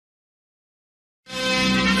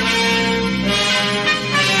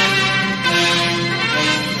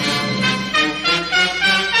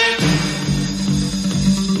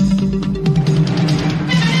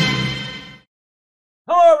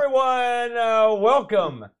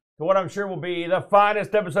Welcome to what I'm sure will be the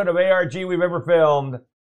finest episode of ARG we've ever filmed.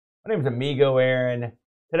 My name is Amigo Aaron.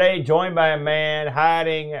 Today, joined by a man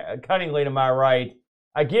hiding cunningly to my right.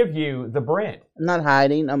 I give you the Brent. I'm not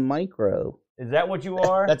hiding. I'm micro. Is that what you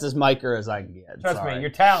are? That's as micro as I can get. Trust me,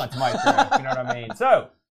 your talent's micro. You know what I mean? So,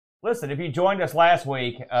 listen, if you joined us last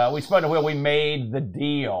week, we spun the wheel. We made the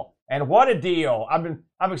deal. And what a deal. I'm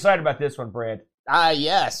excited about this one, Brent.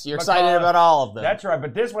 Yes. You're excited about all of them. That's right,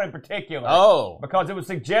 but this one in particular. Oh. Because it was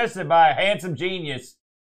suggested by a handsome genius.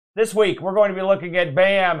 This week, we're going to be looking at,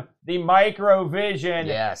 BAM, the Microvision.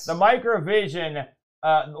 Yes. The Microvision,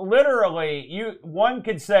 literally, one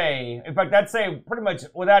could say, in fact, I'd say pretty much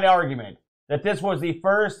without argument, that this was the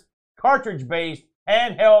first cartridge-based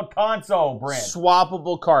handheld console, Brent.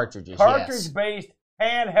 Swappable cartridges, Cartridge-based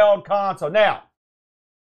handheld console. Now,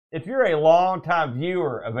 if you're a longtime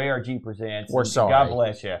viewer of ARG Presents, we're sorry. God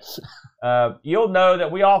bless you. You'll know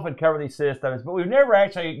that we often cover these systems, but we've never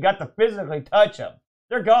actually got to physically touch them.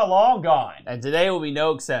 They're long gone. And today will be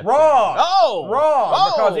no exception. Wrong. Oh! Wrong.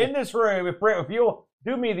 Oh! Because in this room, if you'll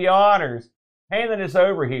do me the honors, handing this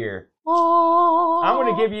over here, I'm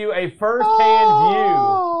going to give you a first-hand view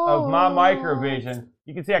of my Microvision.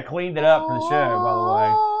 You can see I cleaned it up for the show, by the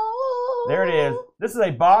way. There it is. This is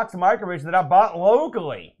a box of Microvision that I bought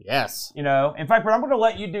locally. Yes. You know, in fact, but I'm going to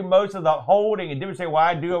let you do most of the holding and demonstrate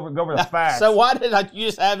why I do go over the facts. So why did you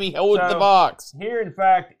just have me hold the box? Here, in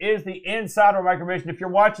fact, is the inside of Microvision. If you're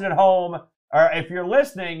watching at home, or if you're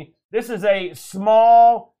listening, this is a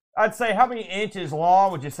small, I'd say, how many inches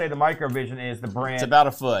long would you say the Microvision is, the Brent? It's about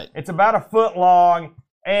a foot. It's about a foot long,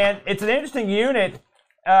 and it's an interesting unit.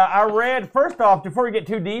 I read, first off, before we get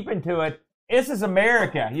too deep into it, this is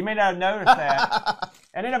America. You may not have noticed that.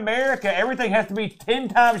 And in America, everything has to be 10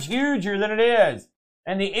 times huger than it is.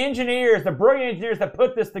 And the engineers, the brilliant engineers that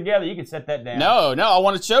put this together, you can set that down. No, I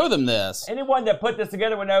want to show them this. Anyone that put this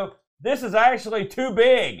together would know this is actually too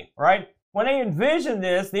big, right? When they envisioned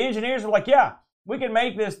this, the engineers were like, yeah, we can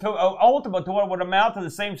make this to ultimate to what would amount to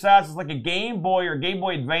the same size as like a Game Boy or Game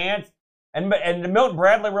Boy Advance. And the Milton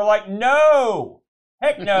Bradley were like, no,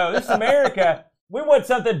 heck no, this is America. We want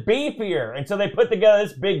something beefier. And so they put together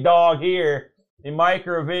this big dog here in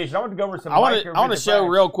Microvision. I want to go over some Microvision. I want to show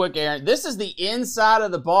real quick, Aaron. This is the inside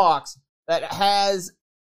of the box that has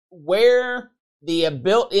where the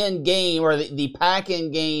built-in game or the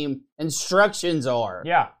pack-in game instructions are.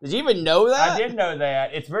 Yeah. Did you even know that? I did know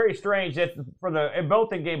that. It's very strange. It's for the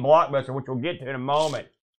built-in game Blockbuster, which we'll get to in a moment.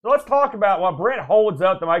 So let's talk about while Brent holds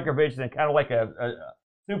up the Microvision and kind of like a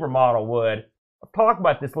supermodel would. Let's talk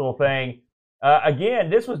about this little thing.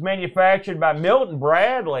 Again, this was manufactured by Milton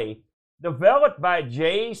Bradley, developed by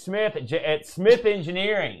Jay Smith at Smith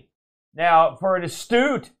Engineering. Now, for an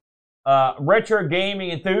astute retro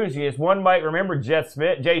gaming enthusiast, one might remember Jay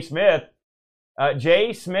Smith.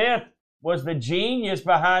 Jay Smith was the genius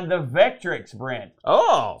behind the Vectrex, Brent.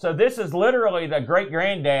 Oh. So this is literally the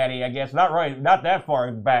great-granddaddy, I guess, not that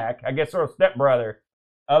far back, I guess sort of stepbrother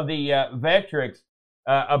of the Vectrex.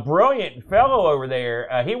 A brilliant fellow over there.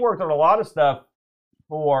 He worked on a lot of stuff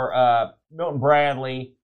for Milton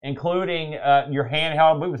Bradley, including your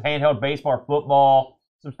handheld, I believe it was handheld baseball, football,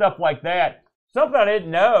 some stuff like that. Something I didn't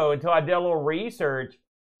know until I did a little research.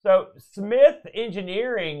 So Smith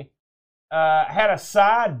Engineering had a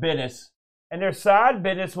side business, and their side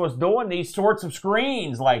business was doing these sorts of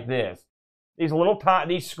screens like this. These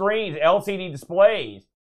these screens, LCD displays.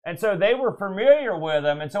 And so they were familiar with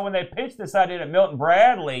them. And so when they pitched this idea to Milton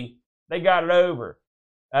Bradley, they got it over.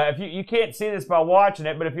 If you can't see this by watching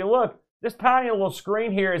it, but if you look, this tiny little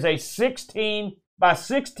screen here is a 16 by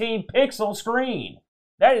 16 pixel screen.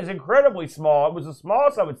 That is incredibly small. It was the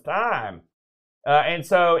smallest of its time. And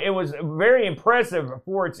so it was very impressive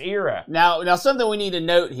for its era. Now something we need to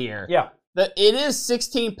note here. Yeah. That it is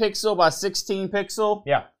 16 pixel by 16 pixel.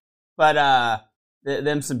 Yeah. But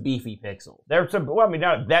them some beefy pixels. They're well, I mean,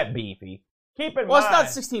 not that beefy. Keep in mind. Well, it's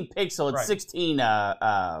not 16 pixel. It's right. 16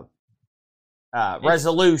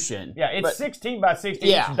 resolution. Yeah, it's 16 by 16.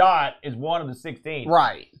 Yeah. Each dot is one of the 16.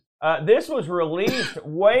 Right. This was released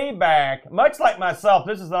way back, much like myself.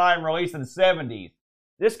 This is an item released in the 70s.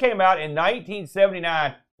 This came out in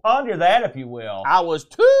 1979. Ponder that, if you will. I was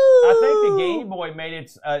two. I think the Game Boy made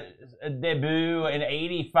its debut in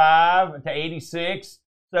 85 to 86.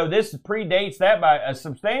 So this predates that by a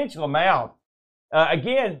substantial amount.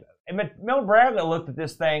 Again, Milton Bradley looked at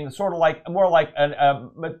this thing sort of like more like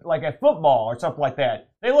a football or something like that.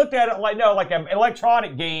 They looked at it like an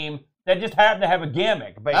electronic game that just happened to have a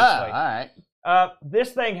gimmick, basically. All right.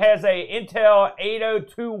 This thing has a Intel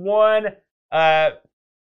 8021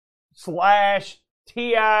 /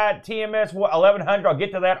 TI TMS 1100. I'll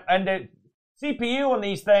get to that CPU on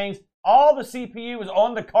these things, all the CPU is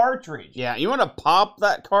on the cartridge. Yeah, you want to pop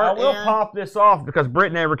that I cart, will Aaron? pop this off because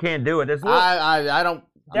Britt never can do it. There's little, I don't.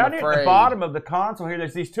 down here at the bottom of the console here,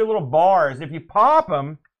 there's these two little bars. If you pop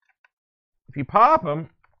them,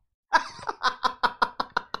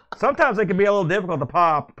 sometimes they can be a little difficult to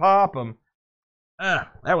pop them.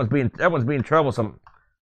 That one's being troublesome.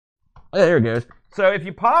 There it goes. So if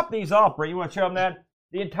you pop these off, Brett, you want to show them that?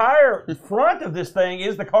 The entire front of this thing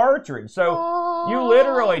is the cartridge. So you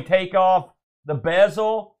literally take off the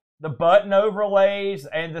bezel, the button overlays,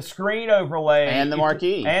 and the screen overlay. And the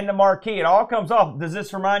marquee. It all comes off. Does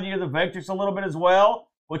this remind you of the Vectrex a little bit as well?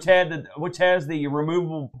 Which has the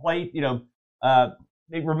removable plate, the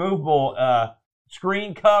removable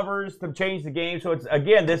screen covers to change the game. So it's,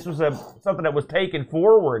 again, this was something that was taken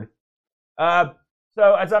forward. So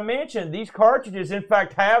as I mentioned, these cartridges, in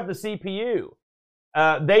fact, have the CPU.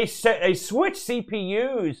 They switch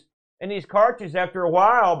CPUs in these cartridges after a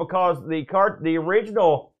while because the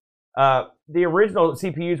original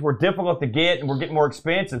CPUs were difficult to get and were getting more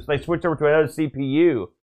expensive, so they switched over to another CPU.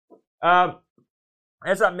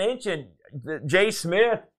 As I mentioned, Jay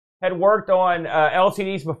Smith had worked on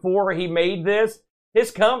LCDs before he made this. His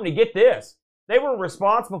company, get this, they were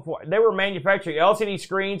manufacturing LCD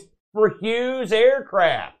screens for Hughes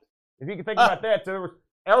aircraft. If you can think about that. So there was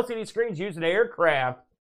LCD screens used in aircraft.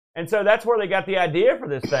 And so that's where they got the idea for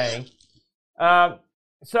this thing.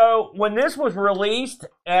 So when this was released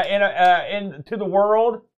into the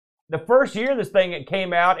world, the first year this thing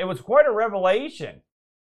came out, it was quite a revelation.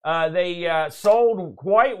 They sold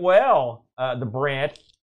quite well, the Brent.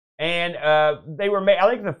 And they were made, I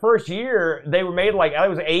think the first year, they were made like, I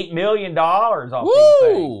think it was $8 million off these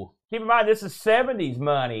things. Keep in mind, this is 70s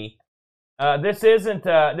money. This isn't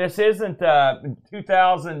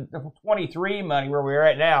 2023 money where we're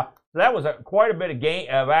at now. So that was quite a bit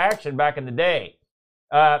of action back in the day.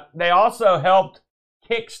 They also helped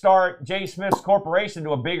kickstart Jay Smith's corporation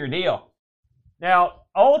to a bigger deal. Now,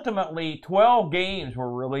 ultimately, 12 games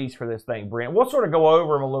were released for this thing, Brent. We'll sort of go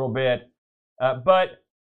over them a little bit. But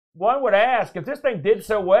one would ask, if this thing did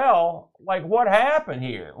so well, like what happened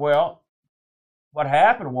here? Well, what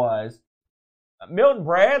happened was Milton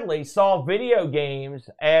Bradley saw video games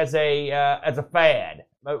as a fad,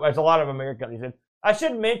 as a lot of Americans said. I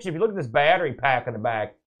should mention, if you look at this battery pack on the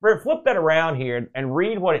back, Brett, flip that around here and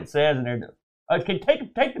read what it says in there. Okay,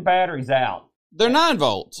 take the batteries out. They're 9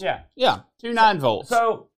 volts. Yeah, 2 9 volts.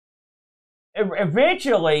 So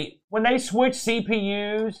eventually, when they switched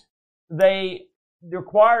CPUs, they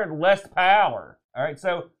required less power. All right,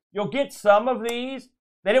 so you'll get some of these.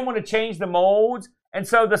 They didn't want to change the molds. And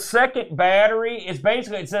so the second battery is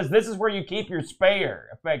basically, it says this is where you keep your spare,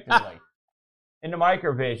 effectively, in the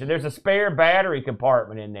Microvision. There's a spare battery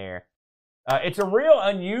compartment in there. It's a real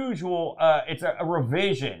unusual, it's a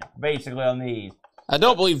revision, basically, on these. I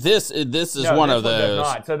don't believe this is one of those.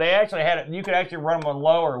 Does not. So they actually had it, you could actually run them on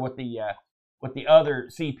lower with the other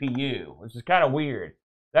CPU, which is kind of weird.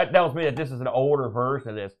 That tells me that this is an older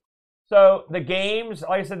version of this. So the games,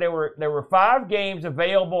 like I said, there were 5 games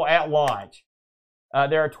available at launch.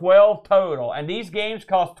 There are 12 total, and these games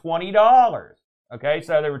cost $20. Okay,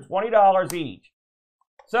 so they were $20 each.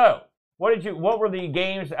 So what were the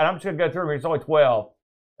games? And I'm just gonna go through them. It's only 12.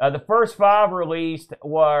 The first 5 released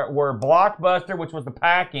were Blockbuster, which was the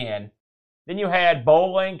pack-in. Then you had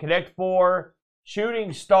Bowling, Connect 4,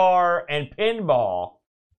 Shooting Star, and Pinball.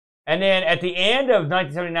 And then at the end of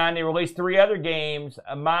 1979, they released 3 other games: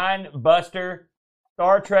 Mine Buster,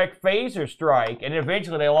 Star Trek Phaser Strike, and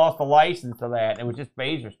eventually they lost the license to that. It was just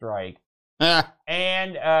Phaser Strike.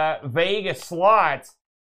 And Vegas Slots.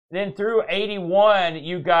 Then through 81,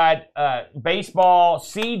 you got Baseball,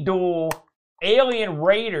 Sea Duel, Alien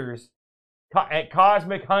Raiders,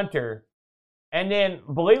 Cosmic Hunter. And then,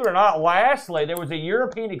 believe it or not, lastly, there was a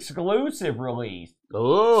European exclusive release.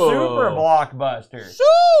 Ooh. Super Blockbuster.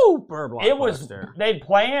 Super Blockbuster. It was, they'd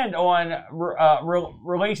planned on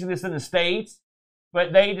releasing this in the States,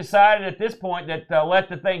 but they decided at this point that let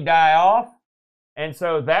the thing die off. And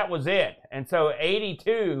so that was it. And so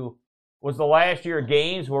 82 was the last year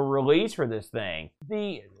games were released for this thing.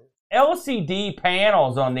 The LCD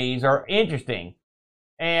panels on these are interesting.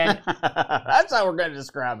 And that's how we're going to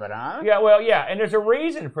describe it, huh? Yeah, well, yeah, and there's a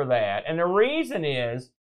reason for that. And the reason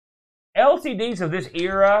is LCDs of this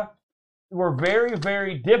era were very,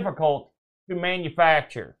 very difficult to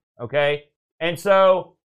manufacture, okay? And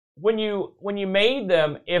so when you made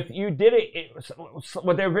them, if you did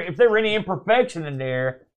if there were any imperfection in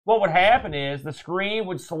there, what would happen is the screen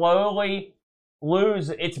would slowly lose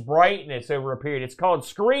its brightness over a period. It's called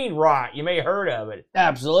screen rot. You may have heard of it.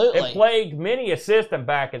 Absolutely. It plagued many a system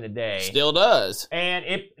back in the day. Still does. And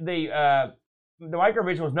the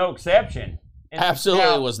Microvision was no exception. And Absolutely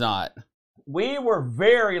now, was not. we were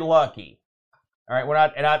very lucky. All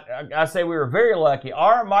right, I say we were very lucky.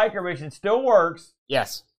 Our Microvision still works,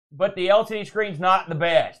 Yes. but the LCD screen's not the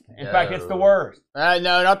best. In No. fact, it's the worst. No,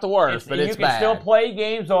 not the worst, but it's you can bad. still play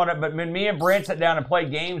games on it, but when me and Brent sat down and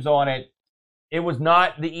played games on it, it was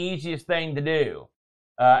not the easiest thing to do.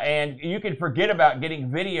 And you can forget about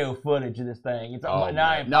getting video footage of this thing. It's Oh,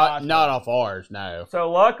 not not off ours, no.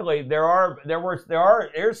 So luckily,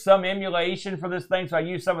 there's some emulation for this thing, so I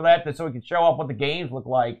used some of that so we could show off what the games look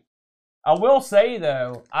like. I will say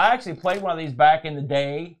though, I actually played one of these back in the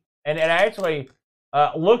day, and it actually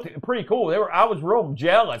looked pretty cool. I was real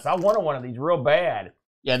jealous. I wanted one of these real bad.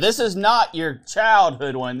 Yeah, this is not your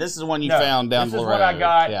childhood one. This is one you found down the road. This is what I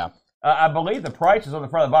got. Yeah. I believe the price is on the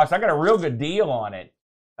front of the box. I got a real good deal on it.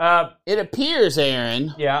 It appears,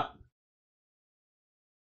 Aaron. Yeah.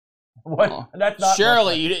 What? Oh, That's not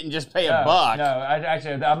surely you didn't just pay a buck. No,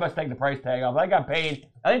 I must take the price tag off. I got paid.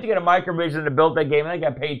 I think to get a Microvision to build that game, I think I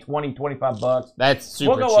paid $20-25. That's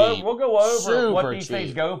super cheap. We'll go over Super what these cheap.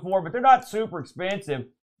 things go for, but they're not super expensive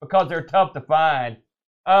because they're tough to find.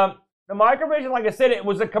 The Microvision, like I said, it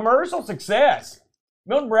was a commercial success.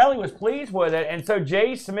 Milton Bradley was pleased with it, and so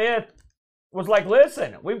Jay Smith was like,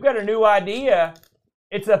 listen, we've got a new idea.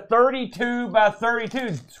 It's a 32 by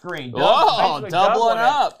 32 screen. Oh, doubling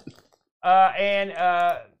up.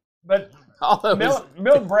 But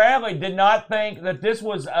Milton Bradley did not think that this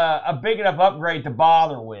was a big enough upgrade to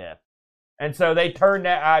bother with. And so they turned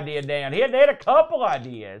that idea down. They had a couple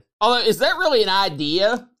ideas. Although, is that really an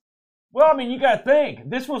idea? Well, I mean, you got to think.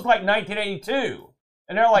 This was like 1982.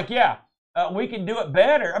 And they're like, yeah, we can do it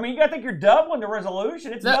better. I mean, you got to think you're doubling the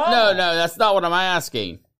resolution. It's double. No, that's not what I'm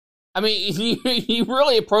asking. I mean, if you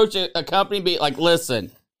really approach a company and be like,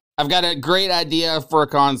 listen, I've got a great idea for a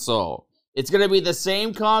console. It's going to be the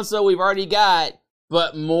same console we've already got,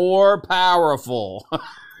 but more powerful.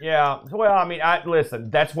 Yeah. Well, I mean, listen,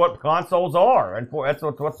 that's what consoles are. And that's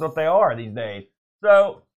what they are these days.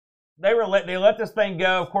 So they let this thing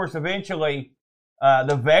go. Of course, eventually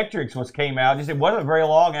the Vectrix came out. It wasn't very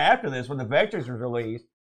long after this when the Vectrix was released,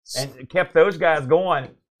 and it kept those guys going.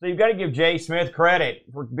 So you've got to give Jay Smith credit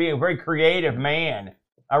for being a very creative man.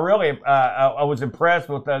 I was impressed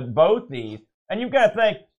with both these. And you've got to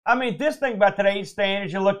think, I mean, this thing by today's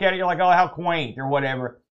standards, you look at it, you're like, oh, how quaint or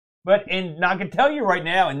whatever. But I can tell you right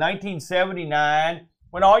now, in 1979,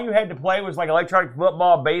 when all you had to play was like electronic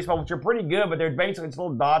football, baseball, which are pretty good, but they're basically just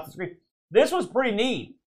little dots on the screen. This was pretty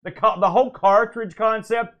neat. The whole cartridge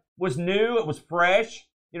concept was new. It was fresh.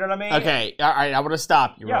 You know what I mean? Okay, all right, I want to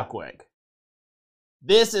stop you real quick.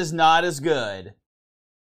 This is not as good.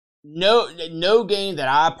 No game that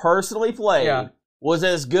I personally played was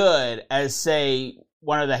as good as, say,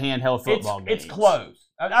 one of the handheld football games. It's close.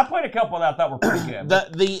 I played a couple that I thought were pretty good.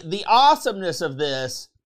 The awesomeness of this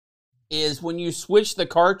is when you switch the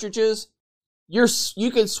cartridges,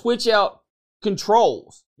 you can switch out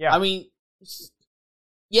controls. Yeah. I mean,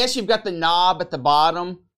 yes, you've got the knob at the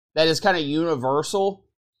bottom that is kind of universal,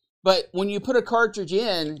 but when you put a cartridge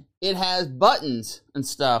in, it has buttons and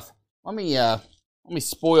stuff. Let me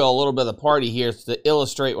spoil a little bit of the party here to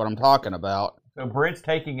illustrate what I'm talking about. So Brent's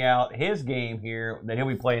taking out his game here that he'll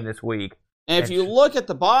be playing this week. And if you look at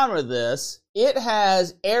the bottom of this, it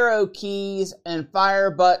has arrow keys and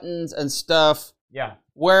fire buttons and stuff. Yeah.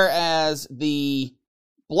 Whereas the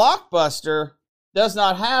Blockbuster does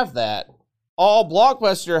not have that. All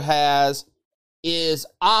Blockbuster has is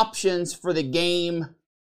options for the game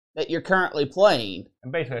that you're currently playing.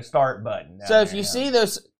 And basically a start button. So if you see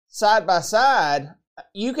those side by side,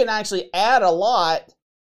 you can actually add a lot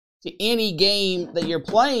to any game that you're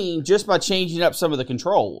playing just by changing up some of the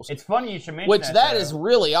controls. It's funny you should mention which that though. is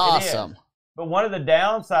really awesome. But one of the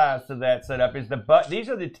downsides to that setup is these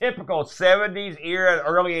are the typical 70s era,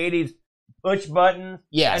 early 80s push buttons.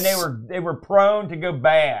 Yes. And they were prone to go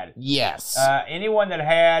bad. Yes. Anyone that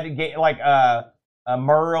had like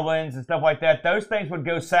Merlins and stuff like that, those things would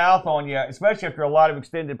go south on you, especially after a lot of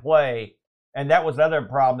extended play. And that was the other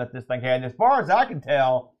problem that this thing had. And as far as I can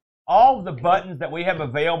tell, all of the buttons that we have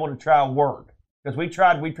available to try work, because we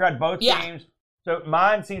tried both games. So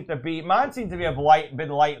mine seems to be been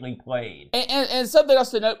lightly played. And something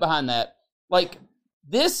else to note behind that, like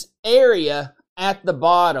this area at the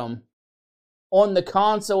bottom on the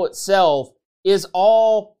console itself is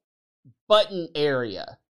all button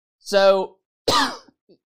area. So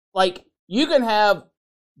like you can have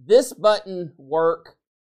this button work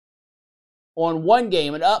on one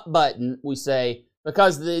game, an up button, we say,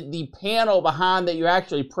 because the panel behind that you're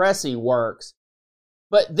actually pressing works.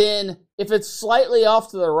 But then if it's slightly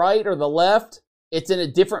off to the right or the left, it's in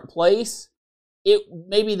a different place,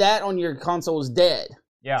 maybe that on your console is dead.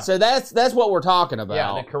 Yeah. So that's what we're talking about.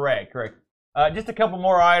 Yeah, correct. Just a couple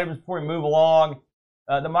more items before we move along.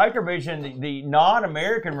 The Microvision, the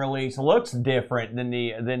non-American release, looks different than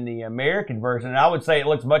the American version, and I would say it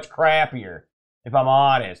looks much crappier, if I'm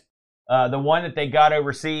honest. The one that they got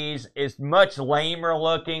overseas is much lamer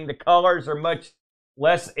looking. The colors are much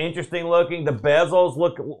less interesting looking. The bezels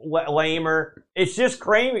look lamer. It's just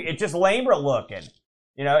creamy. It's just lamer looking.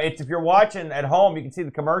 You know, if you're watching at home, you can see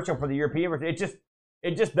the commercial for the European version.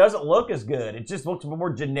 It just doesn't look as good. It just looks more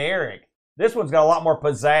generic. This one's got a lot more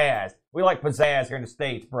pizzazz. We like pizzazz here in the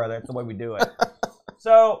States, brother. That's the way we do it.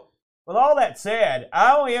 So, with all that said,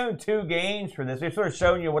 I only own 2 games for this. They've sort of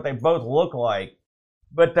shown you what they both look like.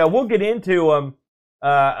 But we'll get into them,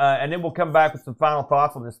 and then we'll come back with some final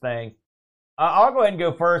thoughts on this thing. I'll go ahead and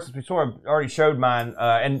go first, since we sort of already showed mine.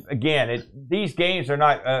 And again, these games are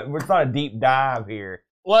not, it's not a deep dive here.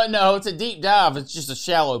 Well, no, it's a deep dive. It's just a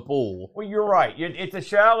shallow pool. Well, you're right. It's a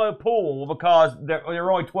shallow pool because there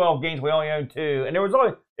were only 12 games. We only own 2. And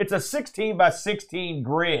it's a 16 by 16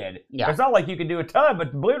 grid. Yeah. It's not like you can do a ton,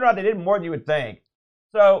 but believe it or not, they did more than you would think.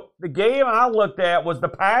 So the game I looked at was the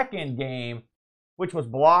pack-in game, which was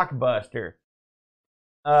Blockbuster.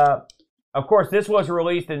 Of course, this was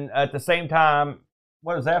released at the same time.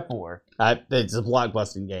 What is that for? It's a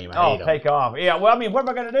Blockbuster game. I hate them. Take off. Yeah, well, I mean, what am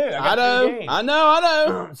I going to do? I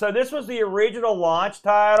know. So this was the original launch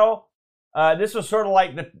title. This was sort of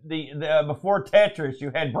like the before Tetris,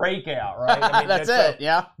 you had Breakout, right? I mean, that's it,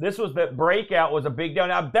 yeah. This was Breakout was a big deal.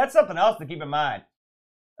 Now, that's something else to keep in mind.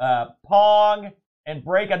 Pong and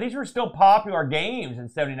Breakout, these were still popular games in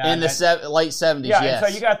 79. In the late 70s, yeah, yes. And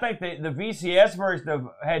so you got to think the VCS version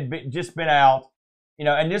had just been out, you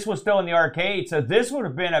know, and this was still in the arcade, so this would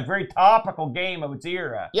have been a very topical game of its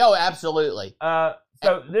era. Yo, absolutely.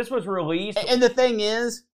 So this was released. And the thing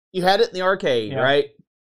is, you had it in the arcade, right?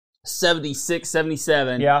 76,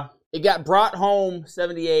 77. Yeah. It got brought home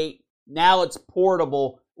 78. Now it's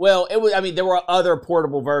portable. Well, there were other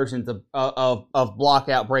portable versions of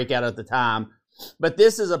Blockout, Breakout at the time. But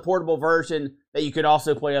this is a portable version that you could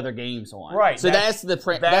also play other games on. Right. So that's the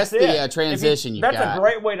transition you've got. That's a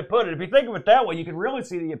great way to put it. If you think of it that way, you can really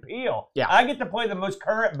see the appeal. Yeah. I get to play the most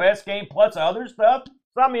current, best game plus other stuff.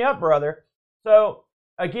 Sign me up, brother. So,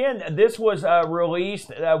 again, this was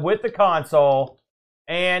released with the console.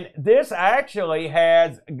 And this actually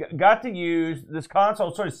has got to use this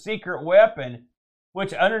console sort of secret weapon,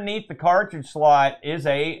 which underneath the cartridge slot is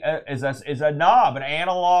a knob, an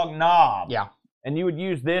analog knob. Yeah. And you would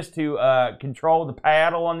use this to control the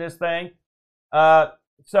paddle on this thing.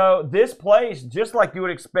 So this plays just like you would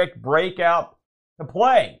expect Breakout to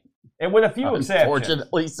play, and with a few exceptions.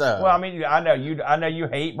 Unfortunately so. Well, I mean, I know you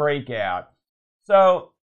hate Breakout.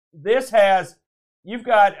 So you've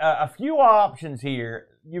got a few options here.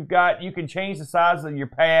 You can change the size of your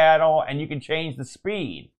paddle, and you can change the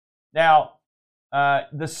speed. Now,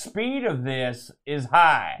 the speed of this is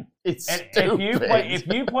high. It's and stupid. if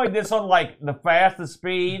you play this on like the fastest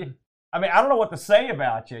speed, I mean, I don't know what to say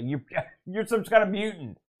about you. You're some kind of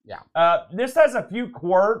mutant. Yeah. This has a few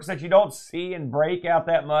quirks that you don't see in Breakout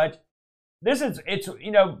that much. It's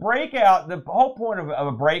Breakout. The whole point of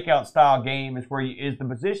a Breakout style game is is the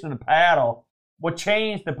position of the paddle will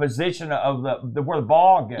change the position of where the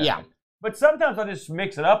ball goes. Yeah. But sometimes I just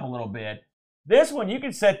mix it up a little bit. This one, you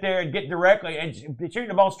can sit there and get directly and shoot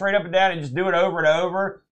the ball straight up and down and just do it over and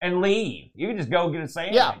over and leave. You can just go get a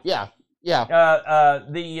sandwich. Yeah.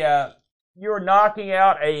 You're knocking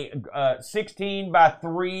out a 16 by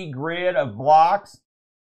 3 grid of blocks.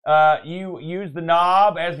 You use the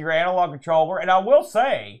knob as your analog controller. And I will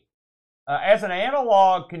say, as an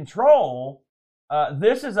analog control,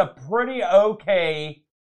 this is a pretty okay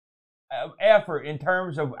effort in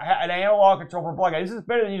terms of an analog control for Blackout. This is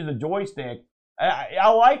better than using the joystick. I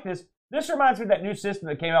like this. This reminds me of that new system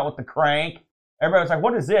that came out with the Crank. Everybody was like,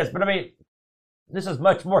 what is this? But I mean, this is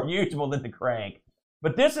much more usable than the Crank.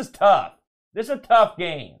 But this is tough. This is a tough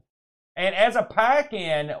game. And as a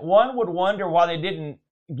pack-in, one would wonder why they didn't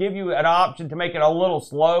give you an option to make it a little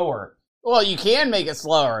slower. Well, you can make it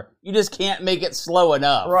slower. You just can't make it slow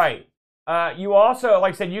enough. Right. You also,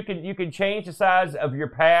 like I said, you can change the size of your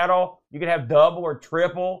paddle. You can have double or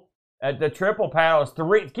triple. The triple paddle is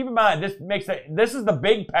 3. Keep in mind, this is the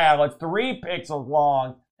big paddle. It's 3 pixels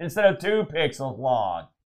long instead of 2 pixels long.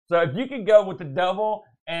 So if you can go with the double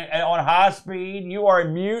and on high speed, you are a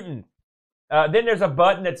mutant. Then there's a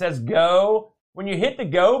button that says go. when you hit the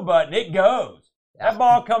go button, it goes. That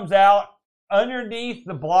ball comes out underneath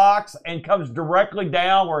the blocks and comes directly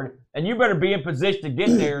downward, and you better be in position to get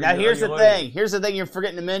there. Now, here's the thing. Here's the thing you're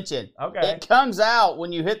forgetting to mention. Okay. It comes out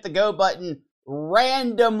when you hit the go button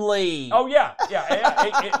randomly. Oh, yeah.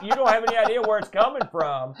 You don't have any idea where it's coming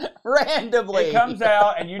from. Randomly. It comes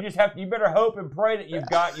out, and you better hope and pray that you've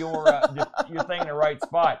got your thing in the right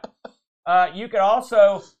spot. You can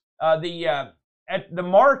also, at the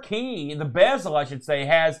marquee, the bezel, I should say,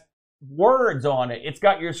 has words on it. It's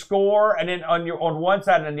got your score, and then on one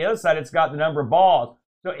side and on the other side, it's got the number of balls.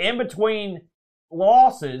 So in between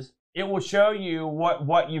losses, it will show you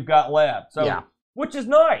what you've got left. So, yeah. Which is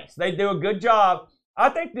nice. They do a good job. I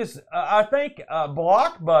think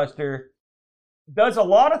Blockbuster does a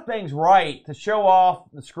lot of things right to show off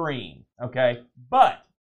the screen. Okay, but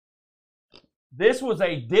this was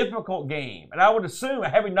a difficult game, and I would assume,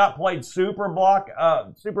 having not played Super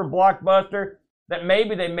Blockbuster, that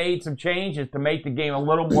maybe they made some changes to make the game a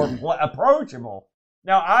little more approachable.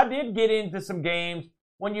 Now, I did get into some games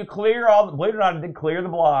when you clear believe it or not, I did clear the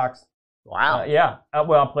blocks. Wow. Yeah.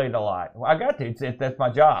 Well, I played a lot. Well, I got to. That's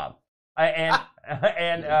my job. And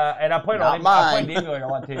I played I played the emulator a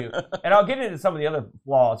lot too. And I'll get into some of the other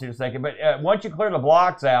flaws here in a second. But once you clear the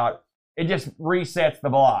blocks out, it just resets the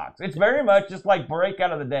blocks. It's very much just like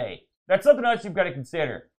Breakout of the Day. That's something else you've got to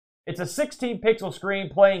consider. It's a 16-pixel screen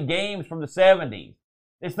playing games from the 70s.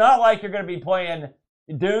 It's not like you're going to be playing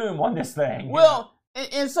Doom on this thing. Well,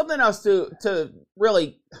 and something else to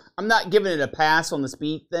really, I'm not giving it a pass on the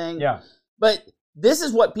speed thing. Yeah. But this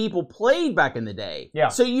is what people played back in the day. Yeah.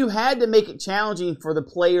 So you had to make it challenging for the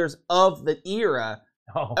players of the era.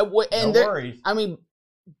 Oh, and no worries. I mean,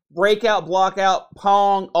 Breakout, Blockout,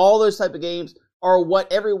 Pong, all those type of games are what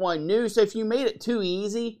everyone knew. So if you made it too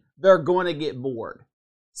easy, they're going to get bored.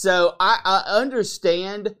 So I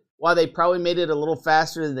understand why they probably made it a little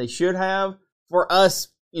faster than they should have for us,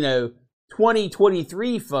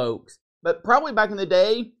 2023 folks. But probably back in the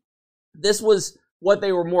day, this was what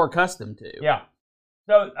they were more accustomed to. Yeah.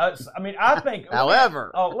 So, I think...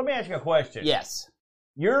 However... let me ask you a question. Yes.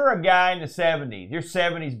 You're a guy in the 70s. You're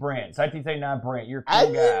 70s Brent. 1979 Brent. You're a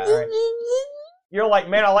cool guy, right? You're like,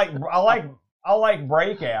 man, I like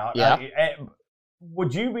Breakout. Yeah.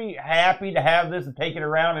 Would you be happy to have this and take it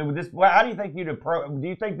around? I mean, how do you think do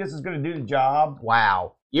you think this is going to do the job?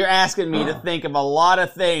 Wow. You're asking me to think of a lot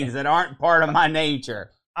of things that aren't part of my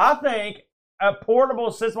nature. I think a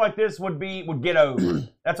portable system like this would get over.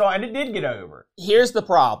 That's all, and it did get over. Here's the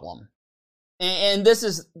problem, and this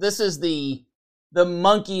is the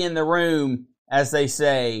monkey in the room, as they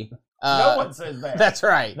say. No one says that. That's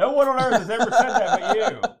right. No one on earth has ever said that but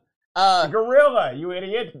you. Gorilla, you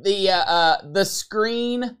idiot. The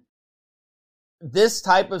screen, this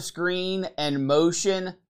type of screen and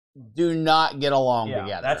motion do not get along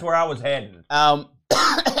together. That's where I was heading. And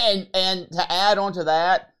to add on to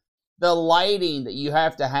that, the lighting that you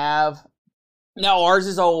have to have. Now, ours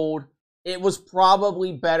is old. It was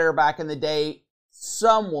probably better back in the day,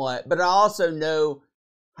 somewhat, but I also know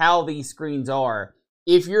how these screens are.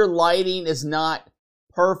 If your lighting is not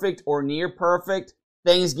perfect or near perfect,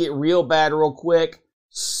 things get real bad real quick.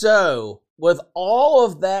 So, with all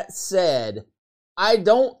of that said, I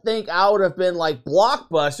don't think I would have been like,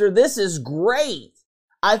 Blockbuster, this is great.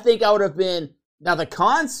 I think I would have been, now the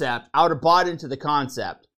concept, I would have bought into the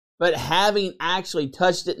concept. But having actually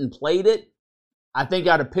touched it and played it, I think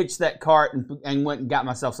I'd have pitched that cart and went and got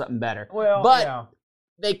myself something better. Well, but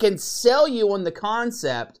they can sell you on the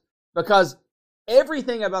concept because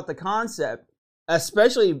everything about the concept,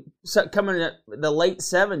 especially coming in the late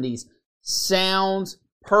 70s, sounds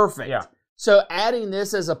perfect. Yeah. So adding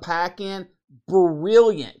this as a pack-in,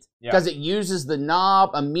 brilliant, because it uses the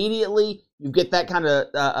knob immediately. You get that kind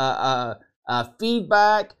of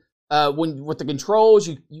feedback. With the controls,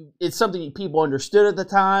 it's something people understood at the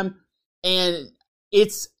time, and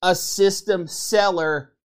it's a system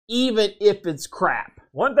seller, even if it's crap.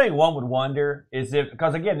 One thing one would wonder is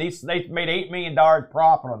because again, they made $8 million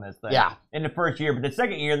profit on this thing in the first year, but the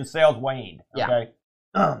second year the sales waned. Okay,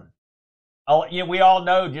 we all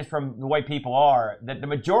know just from the way people are that the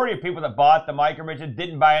majority of people that bought the Micromission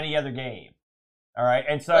didn't buy any other game. All right,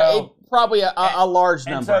 and so probably a large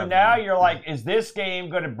number. And so now you're like, is this game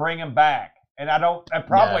going to bring them back? And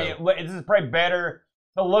this is probably better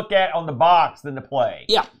to look at on the box than to play.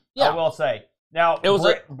 Yeah. I will say. Now,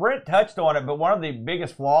 Brent touched on it, but one of the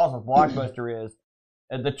biggest flaws of Blockbuster is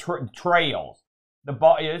the trails.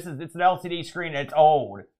 It's an LCD screen and it's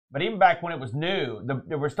old, but even back when it was new,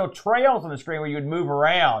 there were still trails on the screen where you would move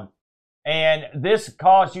around, and this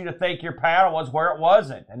caused you to think your paddle was where it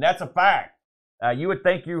wasn't, and that's a fact. You would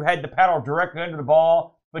think you had the paddle directly under the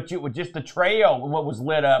ball, but it would just the trail what was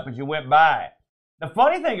lit up as you went by. The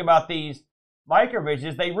funny thing about these Microvision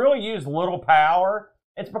is they really use little power.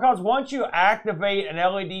 It's because once you activate an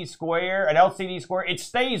LCD square, it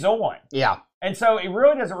stays on. Yeah. And so it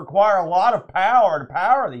really doesn't require a lot of power to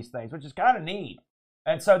power these things, which is kind of neat.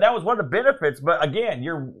 And so that was one of the benefits. But again,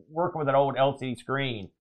 you're working with an old LCD screen.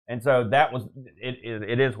 And so that was,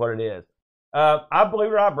 it is what it is. I believe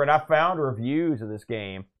it or not, Brett, I found reviews of this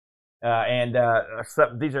game. Some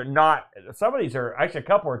of these are, actually a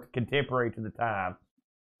couple are contemporary to the time.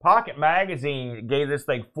 Pocket Magazine gave this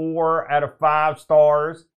thing 4 out of 5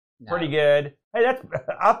 stars. No. Pretty good. Hey,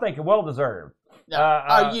 I think well deserved. No,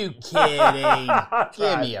 are you kidding?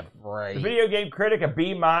 Give me a break. The Video Game Critic, a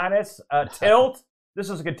B-. Tilt, this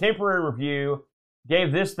is a contemporary review,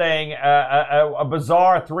 gave this thing a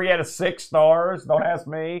bizarre 3 out of 6 stars. Don't ask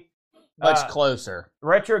me. Much closer.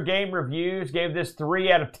 Retro Game Reviews gave this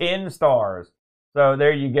 3 out of 10 stars. So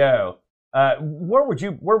there you go. Where would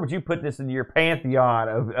you put this in your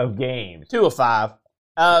pantheon of games? 2 of 5. 2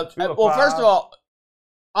 of 5? First of all,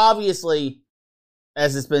 obviously,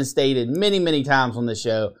 as it's been stated many times on the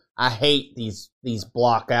show, I hate these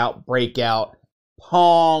block out, breakout,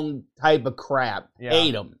 Pong type of crap. Yeah.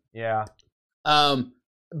 Hate them. Yeah.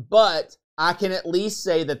 But I can at least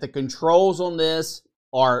say that the controls on this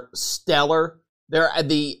are stellar. They're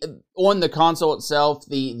on the console itself.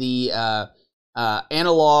 The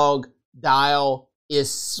analog dial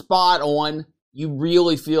is spot on. You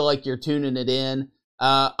really feel like you're tuning it in.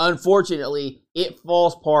 Unfortunately, it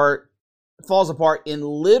falls apart in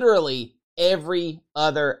literally every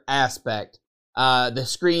other aspect. The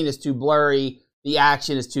screen is too blurry. The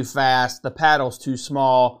action is too fast. The paddle's too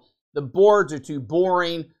small. The boards are too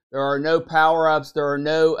boring. There are no power-ups. There are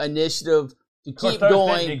no initiative to keep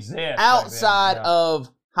going outside of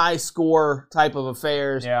high score type of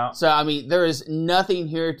affairs. Yeah. So, I mean, there is nothing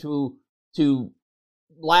here to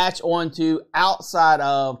latch onto outside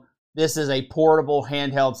of this is a portable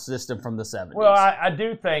handheld system from the 70s. Well, I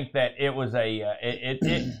do think that it was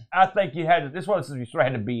I think you had this one. You sort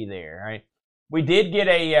of had to be there, right? We did get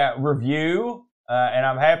a review, and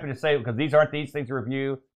I'm happy to say because these aren't these things to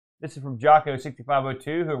review. This is from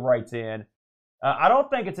Jocko6502 who writes in. I don't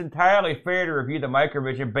think it's entirely fair to review the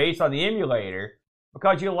Microvision based on the emulator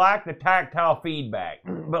because you lack the tactile feedback.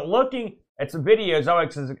 But looking at some videos,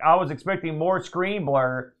 I was expecting more screen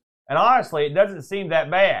blur, and honestly, it doesn't seem that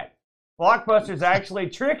bad. Blockbuster is actually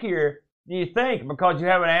trickier than you think because you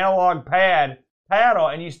have an analog paddle,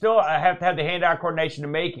 and you still have to have the hand-eye coordination to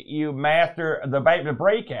make you master the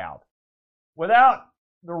breakout. Without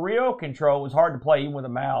the real control, it was hard to play even with a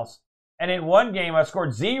mouse. And in one game, I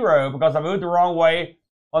scored 0 because I moved the wrong way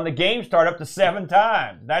on the game start up to 7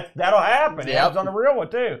 times. That'll happen. Yep. It happens on the real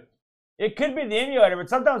one, too. It could be the emulator, but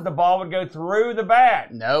sometimes the ball would go through the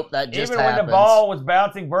bat. Nope, that just Even happens. when the ball was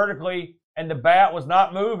bouncing vertically and the bat was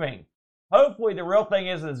not moving. Hopefully, the real thing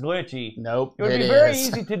is it's glitchy. Nope, it would be very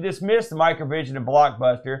easy to dismiss the Microvision and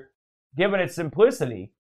Blockbuster, given its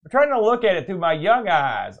simplicity. But trying to look at it through my young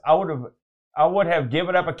eyes, I would have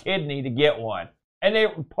given up a kidney to get one.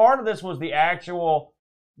 And part of this was the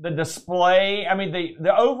display. I mean,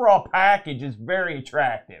 the overall package is very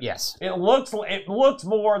attractive. Yes, it looks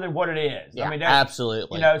more than what it is. Yeah, I mean,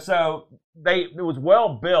 absolutely. So it was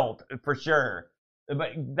well built for sure.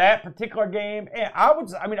 But that particular game,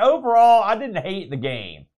 overall, I didn't hate the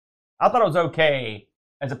game. I thought it was okay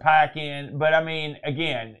as a pack-in, but I mean,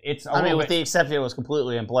 again, it's. With the exception, it was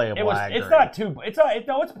completely unplayable. It's not too. It's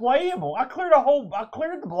playable. I cleared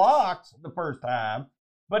the blocks the first time,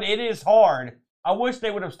 but it is hard. I wish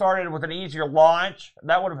they would have started with an easier launch.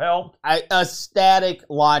 That would have helped. A static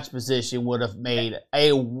launch position would have made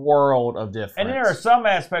a world of difference. And there are some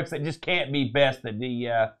aspects that just can't be bested.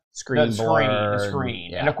 The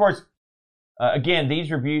screen. Yeah. And of course, again,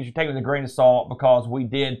 these reviews are taken with a grain of salt because we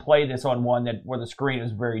did play this on one where the screen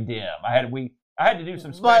was very dim. I had to do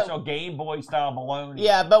some special Game Boy style baloney.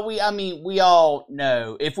 Yeah, but we all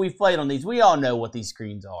know if we've played on these, we all know what these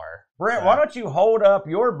screens are. Brent, why don't you hold up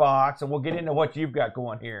your box and we'll get into what you've got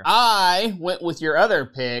going here. I went with your other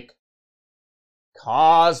pick,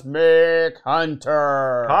 Cosmic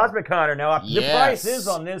Hunter. Cosmic Hunter. Now the price is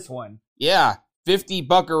on this one. Yeah. 50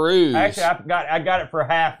 buckaroos. Actually, I got it for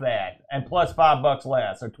half that, and plus $5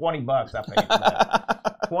 less, so $20 I paid for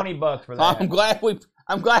that. $20 for that. I'm glad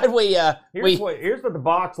we. Here's what the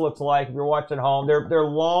box looks like if you're watching at home. They're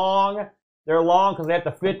long. They're long because they have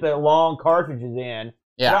to fit the long cartridges in.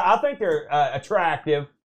 Yeah, but I think they're attractive.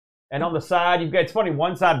 And on the side, you've got, it's funny,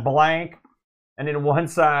 one side blank, and then one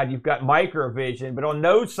side you've got Microvision, but on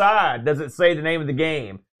no side does it say the name of the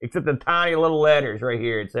game. except the tiny little letters right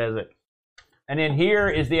here. It says it. And then here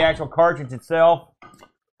is the actual cartridge itself.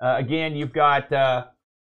 Again, you've got the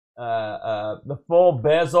full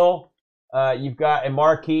bezel. You've got a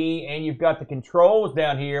marquee, and you've got the controls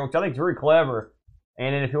down here, which I think is very clever.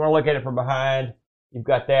 And then if you want to look at it from behind, you've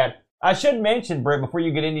got that. I should mention, Britt, before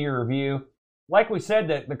you get into your review, like we said,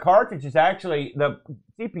 that the cartridge is actually, the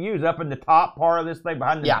CPU is up in the top part of this thing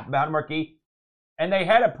behind the marquee. And they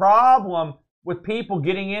had a problem with people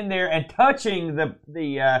getting in there and touching the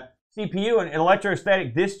CPU and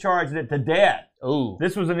electrostatic discharging it to death. Ooh.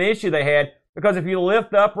 This was an issue they had because if you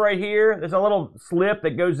lift up right here, there's a little slip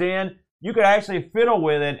that goes in. You could actually fiddle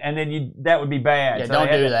with it, and then that would be bad. Yeah, so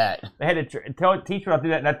don't do that. They had to teach you how to do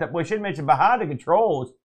that. And we should mention behind the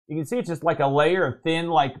controls, you can see it's just like a layer of thin,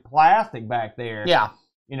 like plastic back there. Yeah.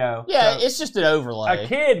 Yeah, so it's just an overlay. A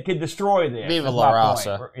kid could destroy this. Viva La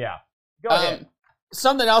Raza. Yeah. Go ahead.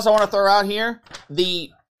 Something else I want to throw out here.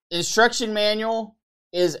 The instruction manual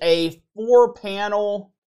is a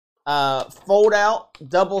 4-panel fold-out,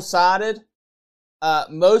 double-sided,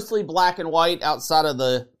 mostly black and white outside of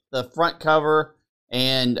the front cover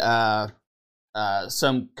and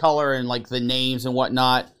some color and like the names and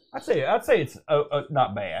whatnot. I'd say it's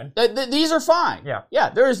not bad. These are fine. Yeah.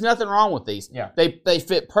 There is nothing wrong with these. Yeah, they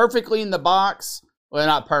fit perfectly in the box. Well,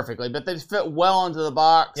 not perfectly, but they fit well into the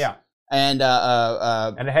box. Yeah, and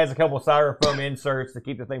it has a couple of styrofoam inserts to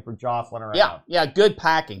keep the thing from jostling around. Yeah. Good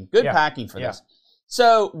packing. Good packing for this.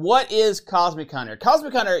 So, what is Cosmic Hunter?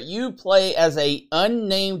 Cosmic Hunter, you play as a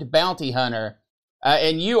unnamed bounty hunter.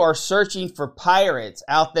 And you are searching for pirates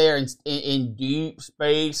out there in deep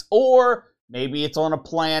space, or maybe it's on a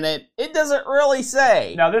planet. It doesn't really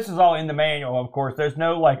say. Now, this is all in the manual, of course. There's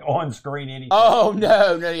no, like, on-screen anything. Oh,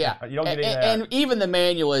 no, yeah. You don't get any of that. And even the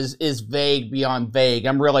manual is vague beyond vague.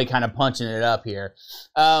 I'm really kind of punching it up here.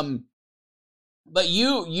 But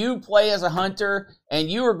you play as a hunter, and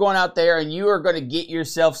you are going out there, and you are going to get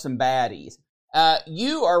yourself some baddies.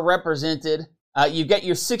 You are represented... you get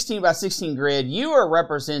your 16 by 16 grid. You are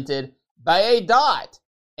represented by a dot,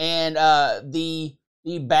 and the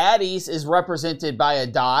baddies is represented by a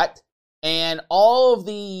dot, and all of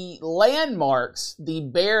the landmarks, the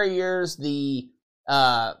barriers, the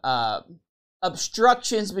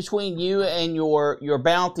obstructions between you and your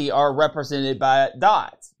bounty are represented by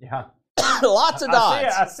dots. Yeah, lots of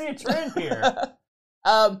dots. I see a trend here.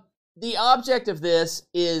 The object of this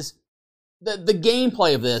is the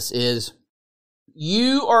gameplay of this is.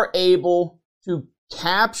 You are able to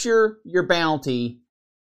capture your bounty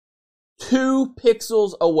 2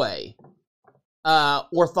 pixels away,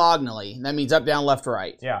 orthogonally. That means up, down, left,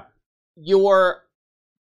 right. Yeah.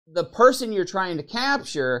 The person you're trying to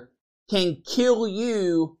capture can kill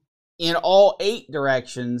you in all 8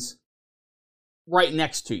 directions right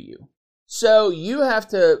next to you. So you have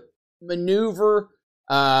to maneuver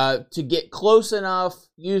to get close enough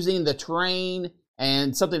using the terrain.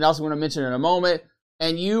 And something else I'm going to mention in a moment.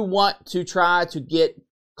 And you want to try to get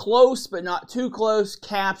close, but not too close,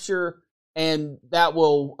 capture, and that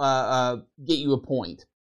will get you a point.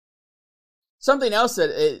 Something else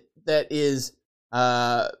that is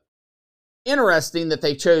interesting that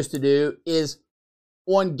they chose to do is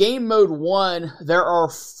on game mode 1, there are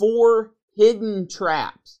 4 hidden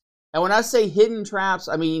traps. And when I say hidden traps,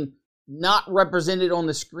 I mean not represented on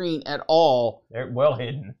the screen at all. They're well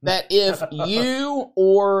hidden. That if you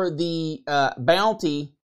or the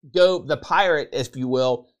bounty the pirate, if you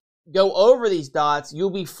will, go over these dots, you'll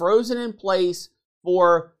be frozen in place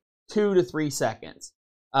for 2 to 3 seconds.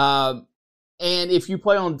 And if you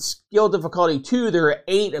play on skill difficulty 2, there are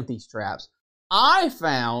 8 of these traps. I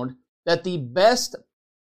found that the best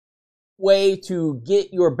way to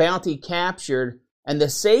get your bounty captured and the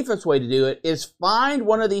safest way to do it is find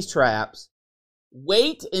one of these traps,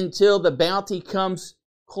 wait until the bounty comes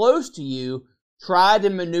close to you, try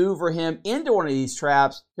to maneuver him into one of these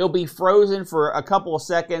traps. He'll be frozen for a couple of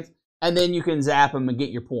seconds, and then you can zap him and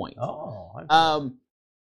get your point. Oh,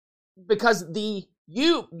 because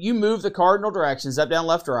you move the cardinal directions, up, down,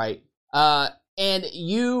 left, right, and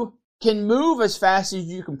you can move as fast as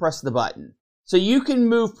you can press the button. So you can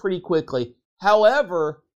move pretty quickly.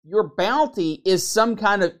 However, your bounty is some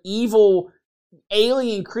kind of evil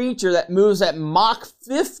alien creature that moves at Mach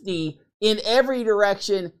 50 in every